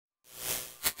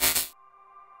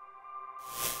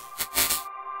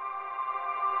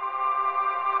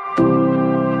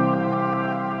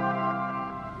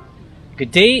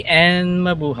Good day and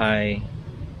mabuhay.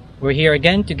 We're here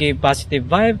again to give positive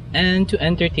vibe and to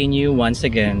entertain you once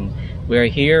again. We're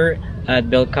here at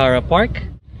Belcarra Park.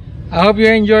 I hope you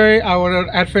enjoy our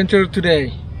adventure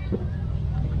today.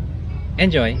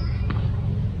 Enjoy.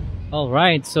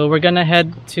 Alright, so we're gonna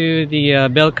head to the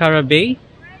Belcarra Bay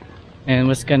and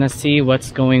we're gonna see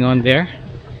what's going on there.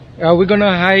 We're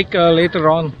gonna hike later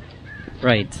on.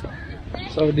 Right.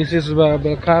 So this is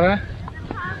Belcarra.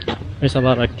 There's a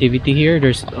lot of activity here.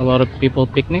 There's a lot of people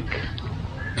picnic.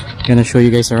 Gonna show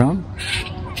you guys around.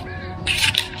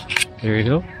 There you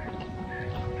go.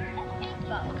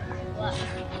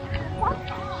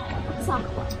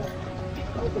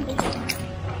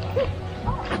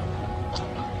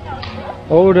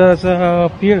 Oh, there's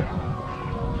a pier.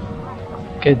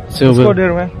 Good. So Let's go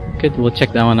there, man. Good. We'll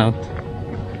check that one out.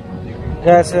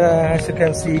 Guys, as you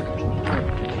can see.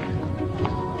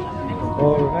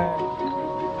 Alright.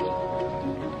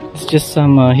 It's just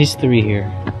some history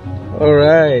here.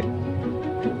 Alright.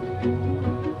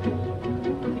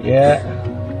 Yeah.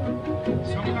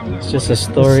 It's just a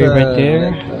story right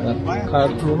there.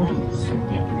 Cartoon.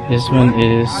 This one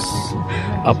is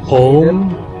a poem.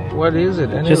 What is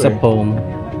it anyway? Just a poem.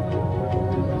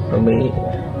 For me.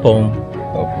 Poem.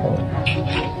 Oh, poem.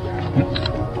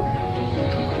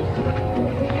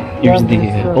 Here's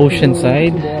the ocean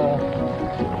side.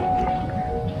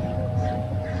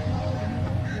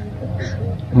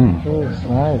 Oh,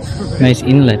 nice. Nice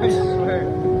inlet.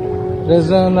 There's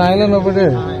an island over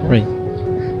there. Right.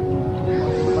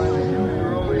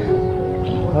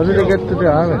 How did I get to the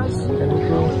islands? Can you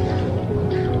go?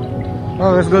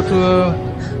 Oh, let's go to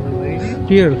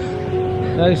here.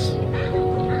 Nice.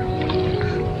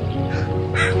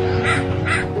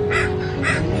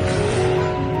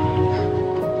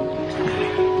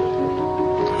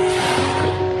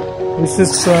 This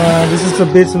is the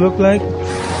beach look like.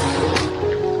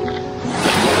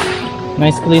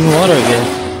 Nice clean water here.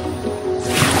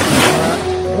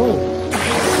 Oh,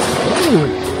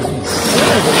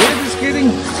 the wave is getting.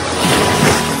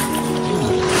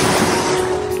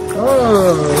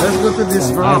 Oh, let's go to this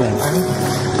rock.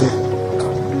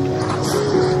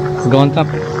 Let's go on top.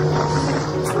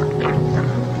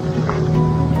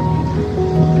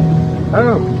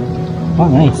 Oh,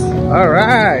 nice. all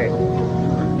right.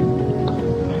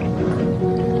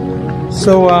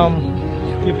 So,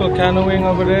 people canoeing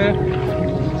over there.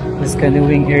 This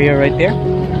canoeing area right there.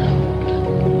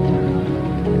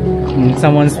 And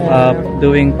someone's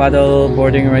doing paddle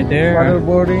boarding right there. Paddle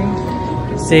boarding.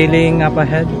 Sailing up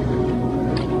ahead.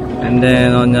 And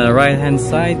then on the right hand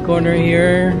side corner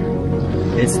here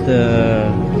is the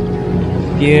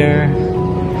pier.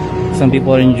 Some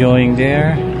people are enjoying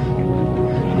there.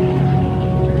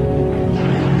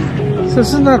 So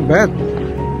this is not bad.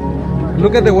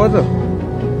 Look at the water.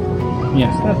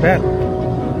 Yes. It's not bad.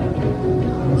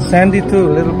 Sandy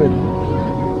too, a little bit.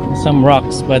 Some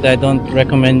rocks, but I don't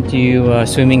recommend you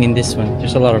swimming in this one.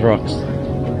 There's a lot of rocks.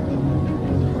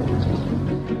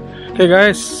 Okay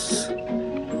guys,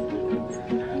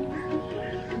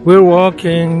 we're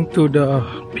walking to the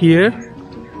pier.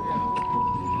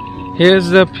 Here's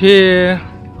the pier.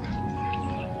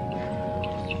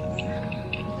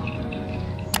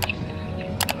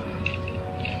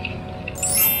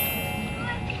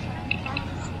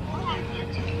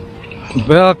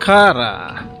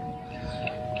 Belcarra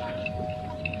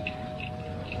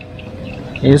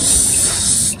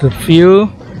is the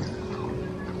view.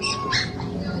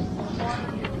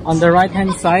 On the right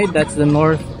hand side, that's the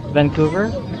North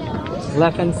Vancouver.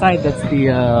 Left hand side, that's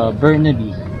the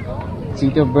Burnaby.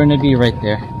 City of Burnaby right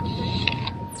there.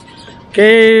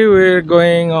 Okay, we're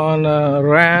going on a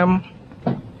ram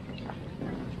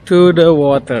to the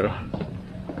water.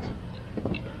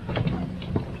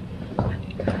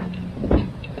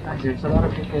 There's a lot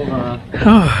of people.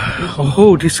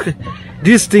 Oh,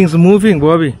 this thing's moving,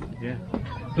 Bobby. Yeah.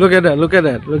 Look at that! Look at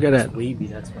that! Look at that! Wavy,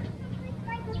 that's why.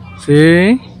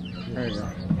 See? There you go.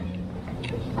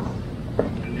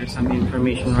 There's some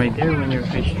information right there when you're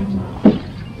fishing.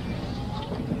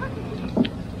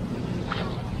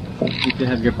 You need to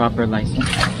have your proper license.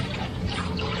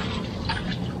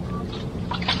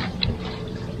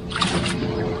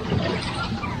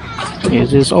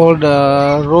 This is all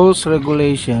the rules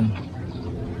regulation.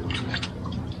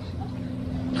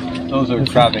 Those are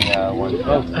crabbing ones.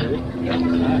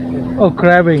 Oh,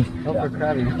 crabbing. Oh, for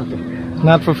crabbing.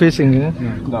 Not for fishing, eh?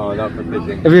 No, not for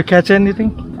fishing. Have you catch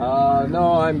anything?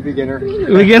 No, I'm beginner.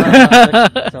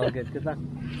 It's all good. Good luck.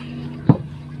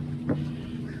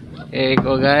 Here you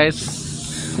go,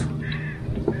 guys.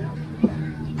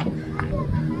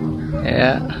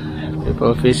 Yeah,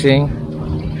 people fishing.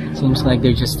 Seems like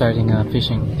they're just starting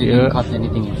fishing. They didn't caught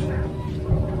anything yet.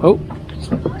 Oh,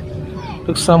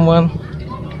 look, someone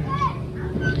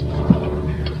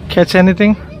catch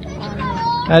anything?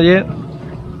 Not yet.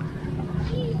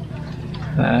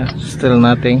 Still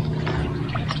nothing.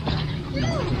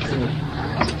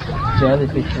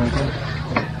 Jellyfish right there.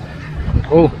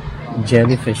 Oh,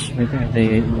 Jellyfish right there.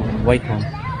 The white one.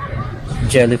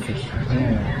 Jellyfish.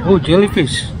 yeah. Oh,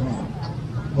 jellyfish.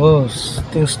 Oh,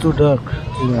 things too dark.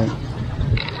 Yeah.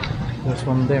 There's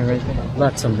one there right there.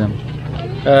 Lots of them.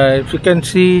 If you can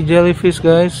see jellyfish,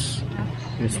 guys.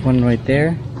 There's one right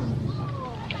there.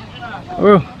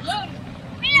 Oh,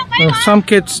 some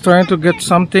kids trying to get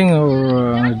something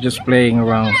or just playing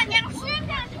around.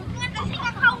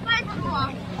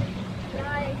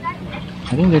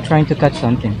 I think they're trying to catch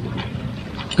something.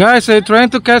 Guys, are you trying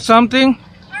to catch something?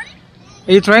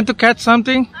 Are you trying to catch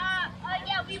something?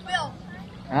 Yeah, we will.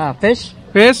 Ah, fish?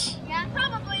 Fish? Yeah,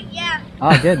 probably, yeah.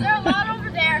 Oh, good. There are a lot over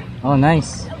there. Oh,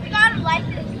 nice. We got a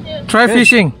license too. Try Good.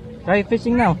 fishing. Try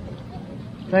fishing now.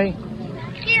 Try.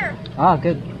 Here. Ah,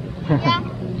 good. Yeah.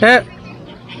 Hey,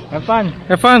 Have fun.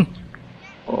 have fun.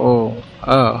 Oh,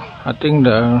 I think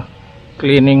the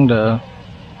cleaning the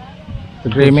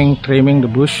trimming the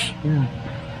bush. Yeah.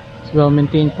 It's a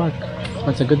well-maintained park.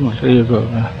 That's a good one. There you go.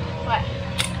 What?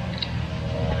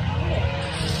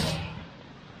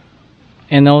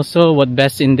 And also, what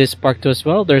best in this park too as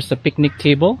well, there's a picnic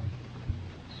table.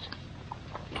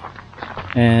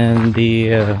 And the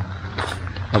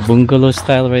a bungalow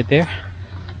style right there.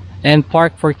 And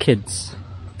park for kids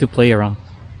to play around.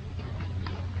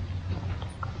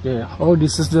 Yeah. Oh,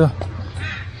 this is the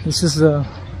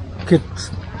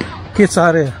kids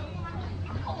area.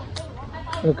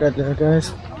 Look at that,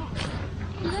 guys.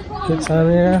 Kids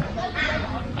area,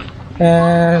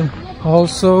 and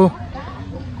also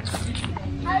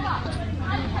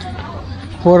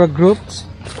for groups.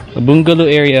 A bungalow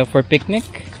area for picnic.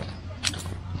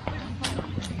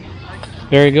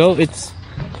 There you go. It's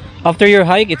after your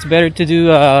hike, it's better to do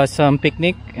some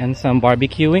picnic and some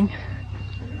barbecuing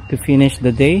to finish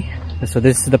the day. So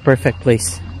this is the perfect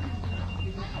place.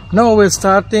 Now we're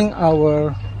starting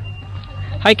our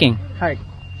Hiking. hike.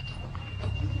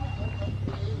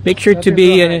 Make sure to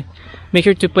be make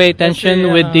sure to pay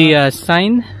attention with the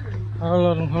sign. How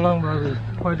long, brother?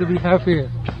 Why do we have here?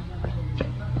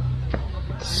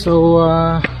 So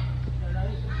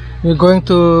we're going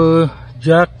to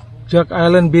Jug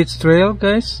Island Beach Trail,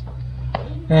 guys,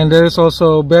 and there is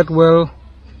also Bedwell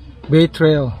Bay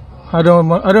Trail. I don't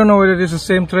know whether it is the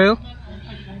same trail.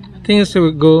 I think it's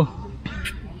we go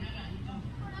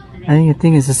I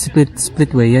think it's a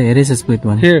split way. Yeah, it is a split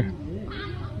one. here.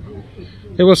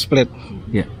 It was split.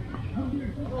 Yeah,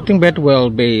 I think Bedwell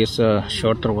Bay is a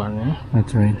shorter one. Yeah?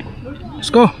 that's right. Let's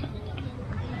go.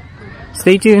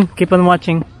 Stay tuned. Keep on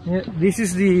watching. Yeah, this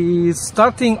is the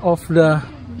starting of the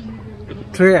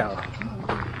trail.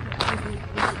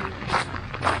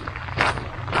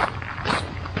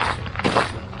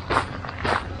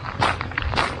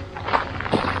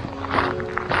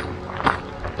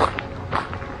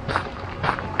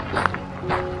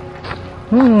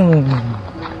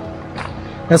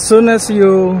 As soon as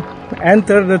you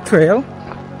enter the trail,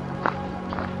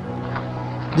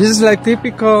 this is like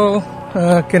typical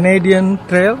Canadian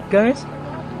trail, guys.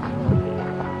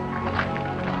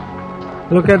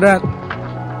 Look at that.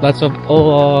 Lots of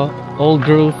old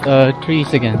growth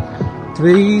trees again.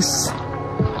 Trees.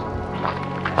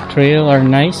 Trail are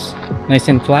nice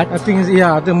and flat. I think,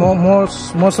 yeah, the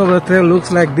most of the trail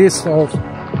looks like this also.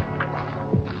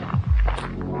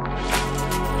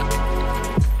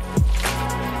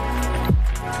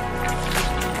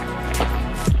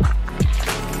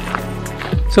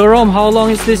 So Rom, how long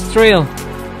is this trail?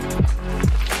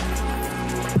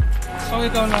 So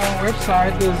it on our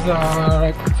website is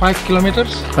like 5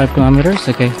 kilometers. 5 kilometers.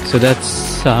 Okay, so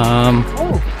that's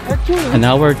Oh, actually, an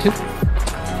hour or two.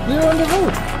 we're on the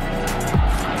road.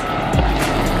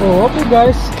 Oh, okay,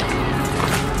 guys.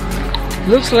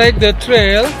 Looks like the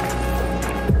trail.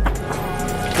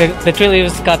 The trail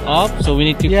is cut off, so we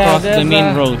need to cross the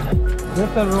main road. There's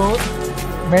the road,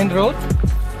 main road.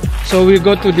 So we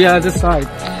go to the other side.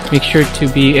 Make sure to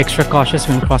be extra cautious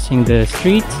when crossing the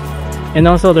street. And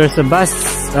also there's a bus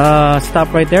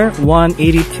stop right there,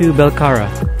 182 Belcarra.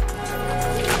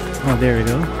 Oh, there we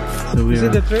go. So Is we're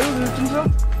it the trail? Do you think so?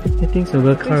 I think so,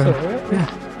 Belcarra. right?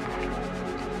 Yeah.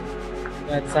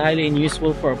 That's highly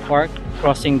unuseful for a park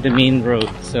crossing the main road.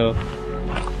 So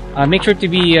make sure to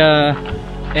be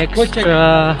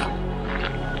extra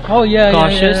Oh yeah,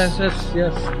 cautious.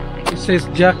 yes. It says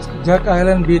Jug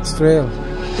Island Beach Trail.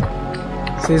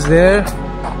 It says there.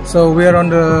 So we're on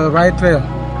the right trail.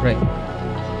 Right.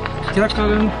 Jug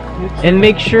Island. And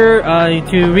make sure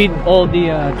to read all the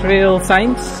trail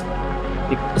signs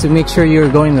to make sure you're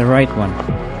going the right one.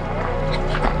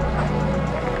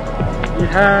 We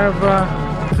have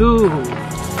two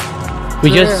We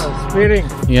trails just splitting.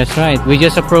 Yes, right. We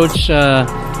just approached.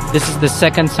 This is the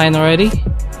second sign already,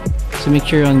 so make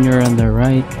sure you're on the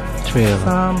right trail.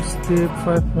 Some steep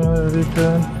 5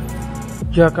 return.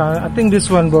 Jug Island. I think this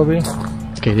one, Bobby.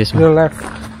 Okay, this The one. left.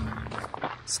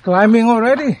 It's climbing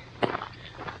already.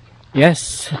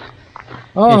 Yes,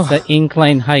 Oh, it's an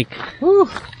incline hike. whew.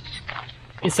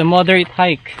 It's a moderate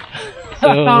hike. So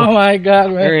Oh my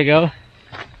God, there man. you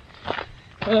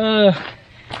go.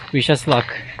 Wish us luck.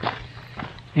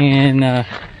 And I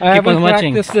keep on haven't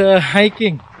watching. practiced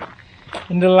hiking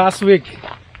in the last week.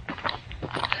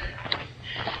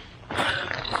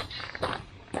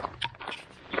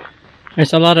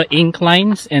 There's a lot of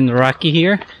inclines and rocky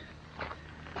here.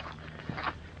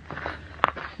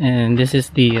 And this is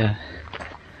the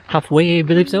halfway, I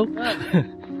believe so.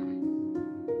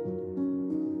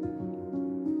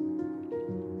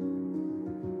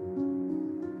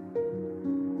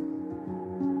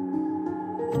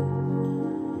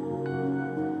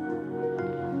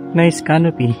 Nice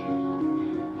canopy.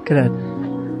 Look at that.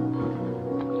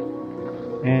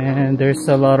 And there's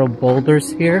a lot of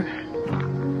boulders here.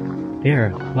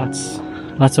 There are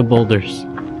lots of boulders.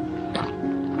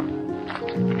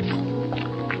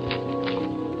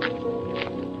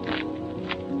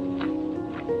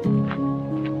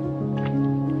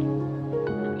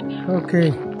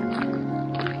 Okay.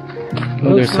 Oh,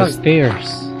 Looks there's like- some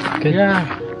stairs. Good.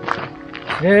 Yeah.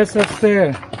 There's a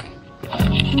stair.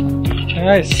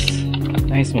 Nice.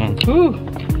 Nice one. Whew.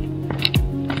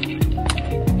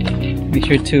 Make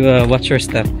sure to watch your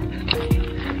step.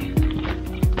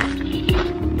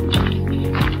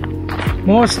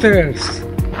 More stairs.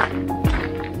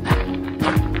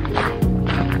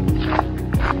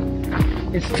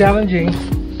 It's challenging.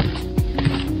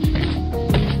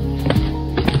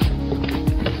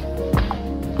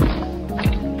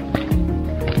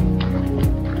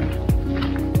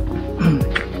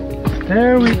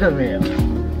 There we go.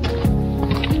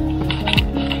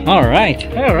 All right.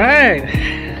 All right.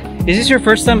 Is this your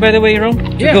first time, by the way, Rome,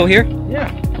 to Yeah. go here? Yeah.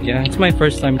 Yeah, it's my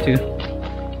first time too.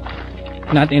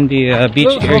 Not in the beach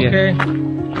Looks area. okay.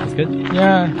 That's good.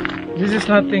 Yeah. This is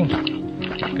nothing.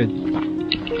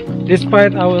 Good.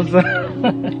 Despite I was.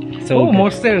 So Oh, good.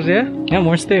 more stairs, yeah. Yeah,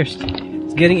 more stairs.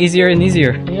 It's getting easier and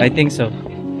easier. Yeah. I think so.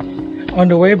 On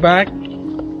the way back.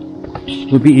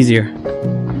 Would be easier.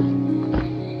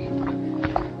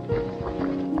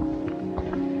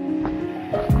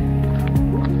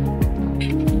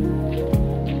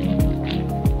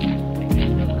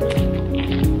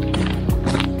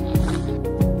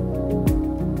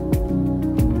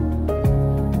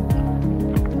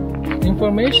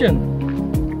 Information.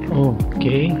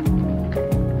 Okay.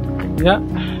 Yeah.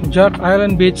 Jug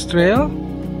Island Beach Trail.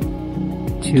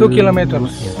 2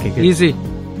 kilometers. Okay, good. Easy.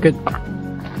 Good.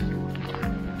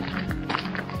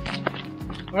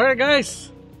 Alright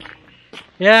guys,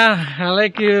 yeah, I'd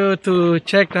like you to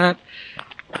check that.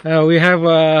 We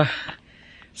have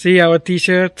see our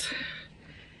t-shirt,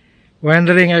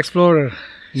 Wandering Explorer.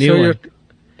 New Show one. your,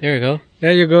 There you go.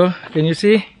 there you go. Can you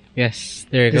see? Yes,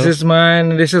 there you This go. is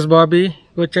mine, this is Bobby.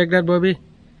 Go check that, Bobby.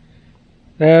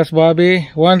 There's Bobby,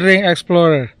 Wandering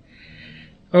Explorer.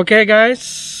 Okay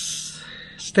guys,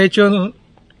 stay tuned.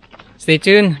 Stay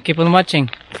tuned. Keep on watching.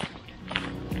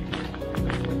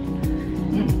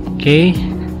 Okay.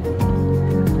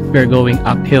 We're going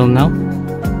uphill now.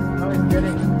 Now it's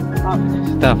getting up.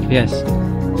 Stuff, yes.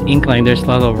 It's incline. There's a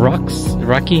lot of rocks,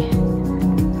 rocky,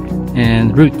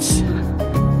 and roots.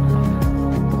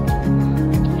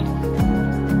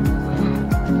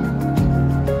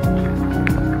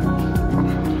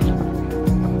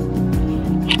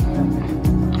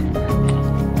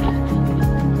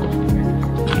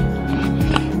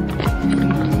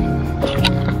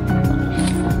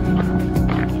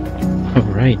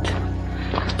 Alright.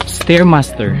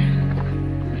 Stairmaster.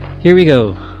 Here we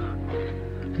go.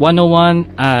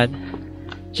 101 at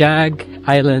Jug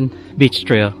Island Beach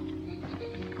Trail.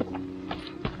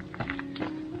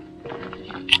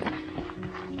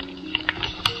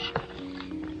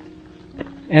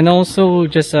 And also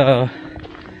just a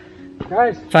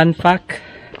Guys, fun fact.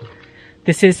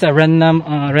 This is a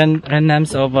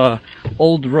remnants of a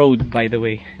old road, by the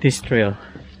way, this trail.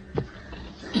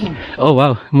 Oh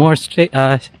wow, more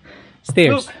stairs.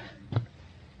 look.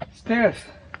 Stairs.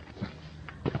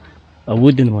 A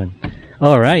wooden one.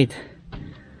 Alright.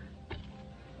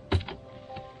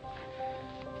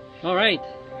 Alright.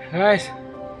 Guys,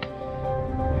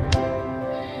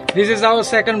 This is our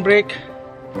second break.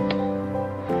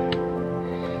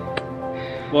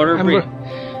 Water break.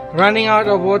 Running out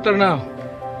of water now.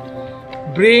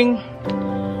 Bring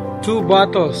 2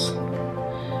 bottles.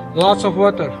 Lots of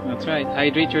water. That's right.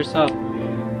 Hydrate yourself.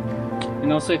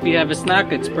 And also, if you have a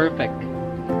snack, it's perfect.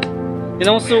 And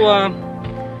also,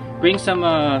 bring some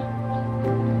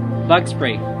bug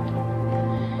spray.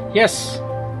 Yes.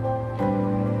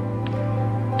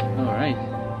 All right.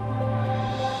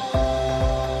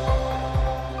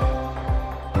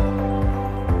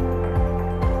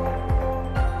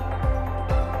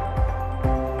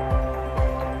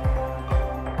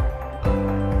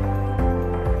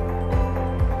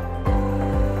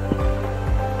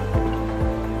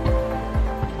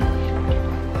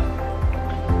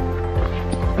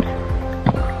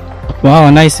 Wow,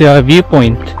 a nice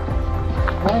viewpoint.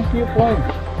 One viewpoint.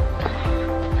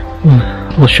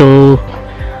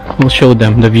 We'll show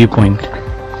them the viewpoint.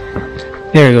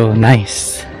 There you go,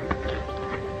 nice.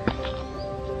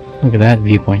 Look at that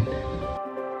viewpoint.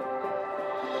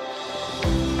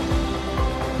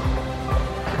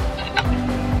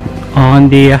 On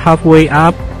the halfway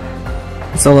up,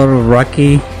 it's a lot of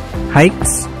rocky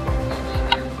hikes.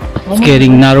 It's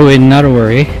getting narrower and narrower,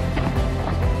 eh?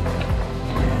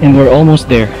 And we're almost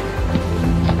there.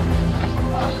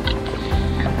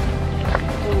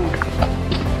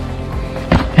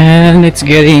 And it's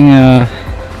getting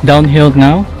downhill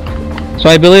now. So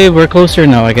I believe we're closer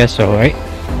now, I guess so, right?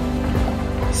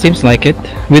 Seems like it.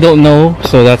 We don't know,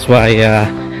 so that's why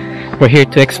we're here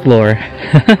to explore.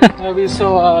 We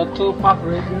saw 2 park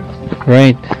right here.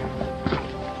 Right.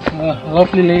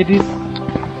 Lovely ladies.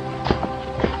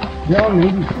 They are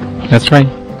ladies. That's right.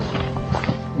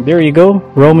 There you go.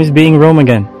 Rome is being Rome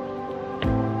again.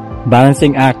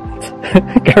 Balancing act.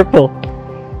 Careful.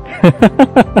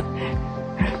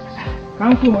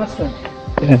 Kung Fu master.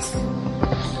 Yes.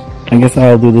 I guess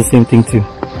I'll do the same thing too.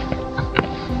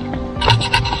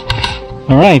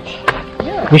 Alright.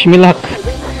 Yeah. Wish me luck.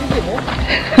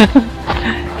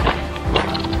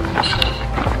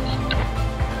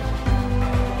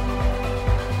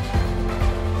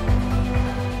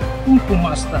 Kung Fu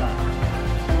master.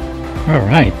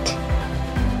 Alright.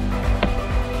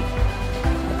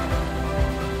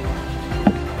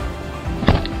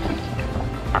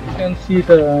 You can see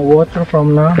the water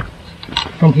from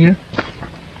here.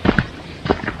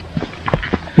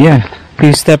 Yeah,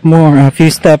 few step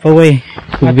away.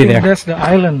 We'll be there. That's the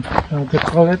island. They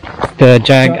call it The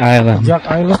Jug Island. Jug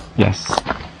Island. Yes.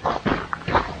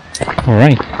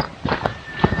 Alright.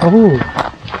 Oh.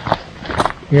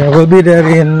 Yeah, we'll be there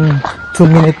in 2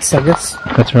 minutes, I guess.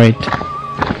 That's right.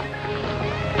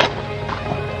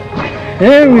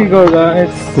 There we go,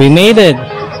 guys. We made it.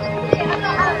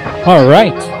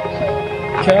 Alright.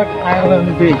 Jug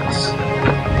Island Beach.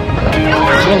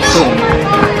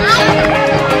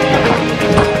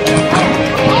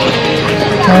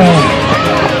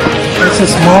 It's a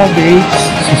small beach.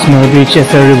 It's a small beach.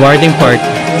 It's a rewarding part.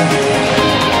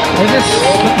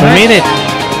 We made it.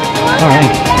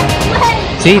 Alright.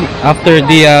 See, after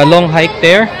the long hike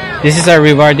there, this is our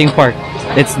rewarding part.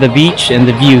 It's the beach and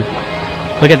the view.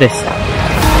 Look at this.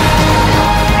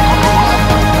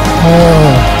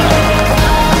 Oh.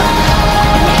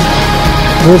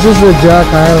 This is the Jug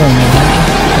Island.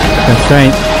 That's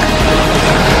right.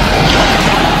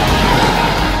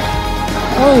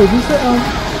 Oh, this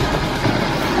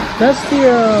that's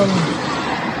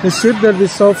the ship that we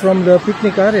saw from the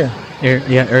picnic area.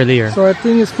 Yeah, earlier. So I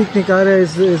think its picnic area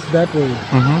is that way.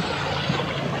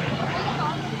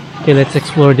 Okay, let's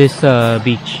explore this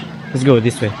beach. Let's go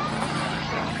this way.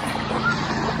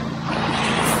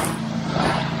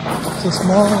 It's a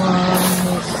small one.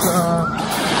 It's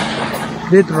a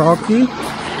bit rocky,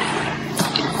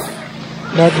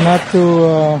 but not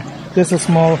too. Just a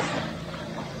small.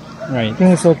 Right. I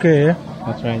think it's okay. Yeah?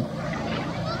 That's right.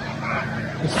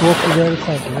 Let's walk to the other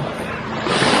side. Yeah?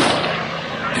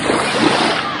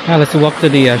 Now let's walk to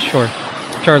the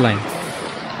shoreline.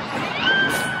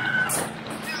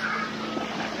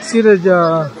 See the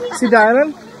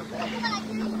island?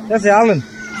 That's the island.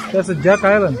 That's a Jug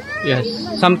Island. Yes.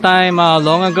 Sometime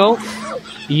long ago,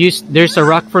 there's a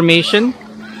rock formation,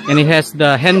 and it has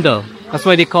the handle. That's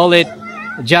why they call it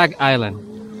Jug Island.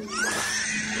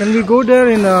 Can we go there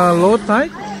in low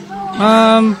tide?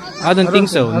 I don't think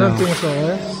so. I don't think so.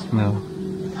 Yes? No.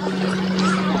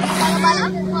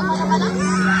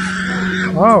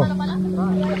 Wow,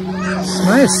 it's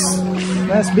nice.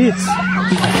 Nice beach.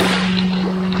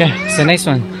 Yeah, it's a nice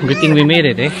one. Good thing we made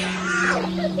it, eh?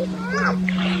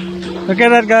 Look at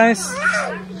that, guys.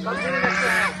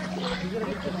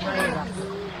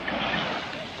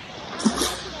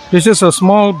 This is a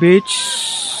small beach.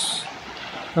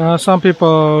 Some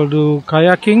people do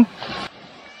kayaking.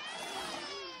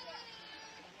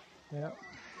 Yeah.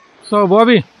 So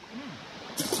Bobby,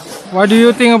 what do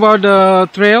you think about the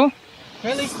trail?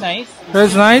 Trail is nice.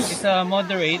 It's nice. It's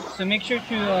moderate, so make sure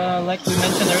to, like we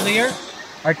mentioned earlier,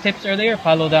 our tips earlier,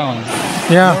 follow down.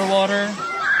 Yeah. More water,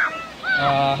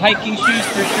 hiking shoes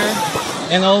for sure,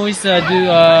 and always do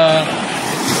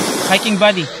hiking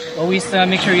buddy. Always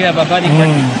make sure you have a buddy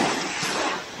partner.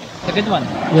 It's a good one.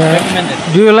 Yeah. Recommended.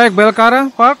 Do you like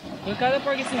Belcarra Park? Belcarra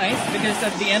Park is nice because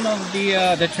at the end of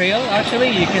the trail, actually,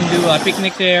 you can do a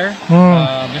picnic there.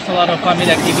 There's a lot of family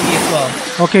activity as well.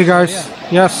 Okay, guys.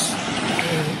 Yeah. Yes.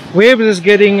 Waves is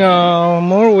getting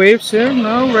more waves here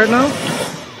now, right now.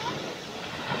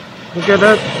 Look at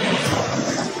that.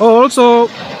 Oh, also,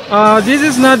 this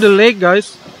is not the lake,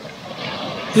 guys.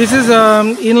 This is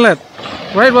inlet,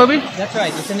 right, Bobby? That's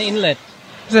right. It's an inlet.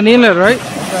 It's an inlet, right?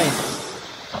 That's right.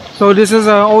 So this is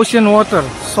ocean water,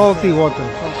 salty water.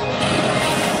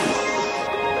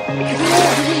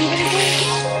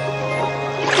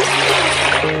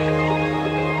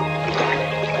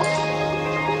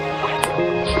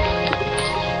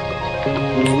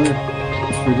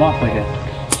 We're lost, I guess.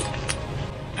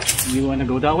 You want to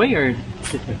go that way or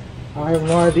this way? I have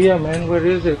no idea, man. Where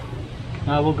is it?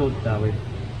 We'll go that way.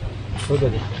 Look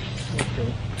at it.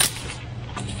 Okay.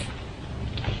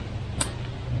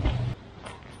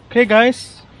 Okay,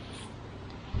 guys.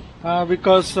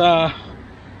 Because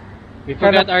We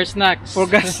forgot our snacks.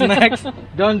 forgot snacks.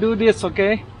 Don't do this,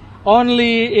 okay?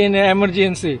 Only in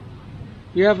emergency.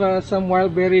 We have some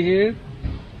wild berry here.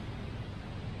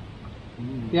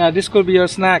 Yeah, this could be your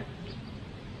snack.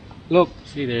 Look.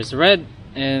 See, there's red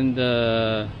and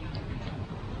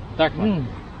dark one.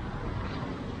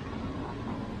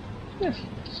 Yes,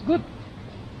 it's good.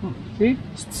 See?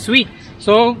 It's sweet.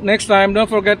 So next time, don't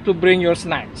forget to bring your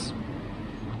snacks.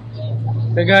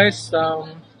 Hey guys,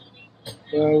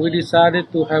 we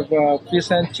decided to have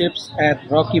fish and chips at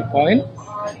Rocky Point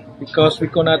because we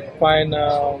could not find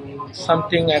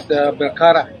something at the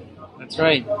Belcarra. That's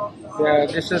right. Yeah,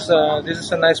 this is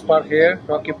a nice park here,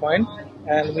 Rocky Point,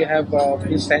 and we have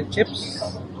fish and chips.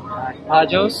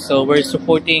 Pajos, so we're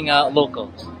supporting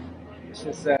local. This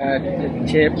is the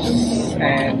chips,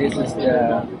 and this is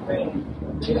the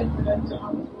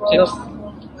Chips.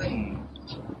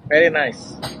 very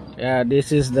nice. Yeah,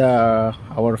 this is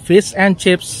our fish and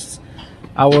chips,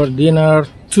 our dinner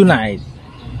tonight.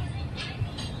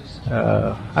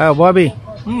 Hi, Bobby.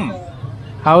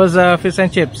 How is fish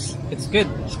and chips? It's good.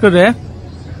 It's good, eh?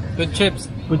 Good chips.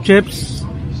 Good chips.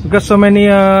 We got so many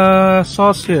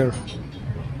sauce here.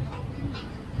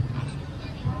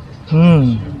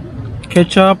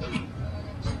 Ketchup,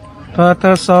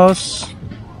 tartar sauce.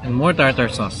 And more tartar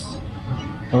sauce.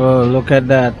 Oh, look at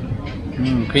that.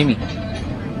 Creamy.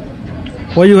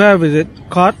 What you have? Is it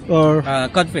cod or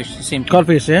Codfish, same.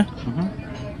 codfish? Yeah.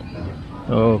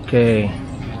 Okay.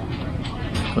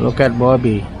 Look at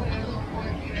Bobby.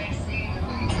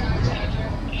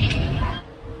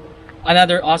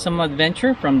 Another awesome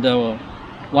adventure from the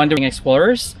Wandering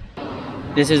Explorers.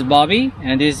 This is Bobby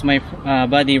and this is my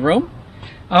buddy Rome.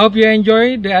 I hope you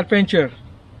enjoy the adventure.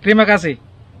 Terima kasih.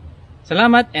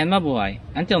 Salamat and mabuhay.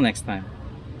 Until next time.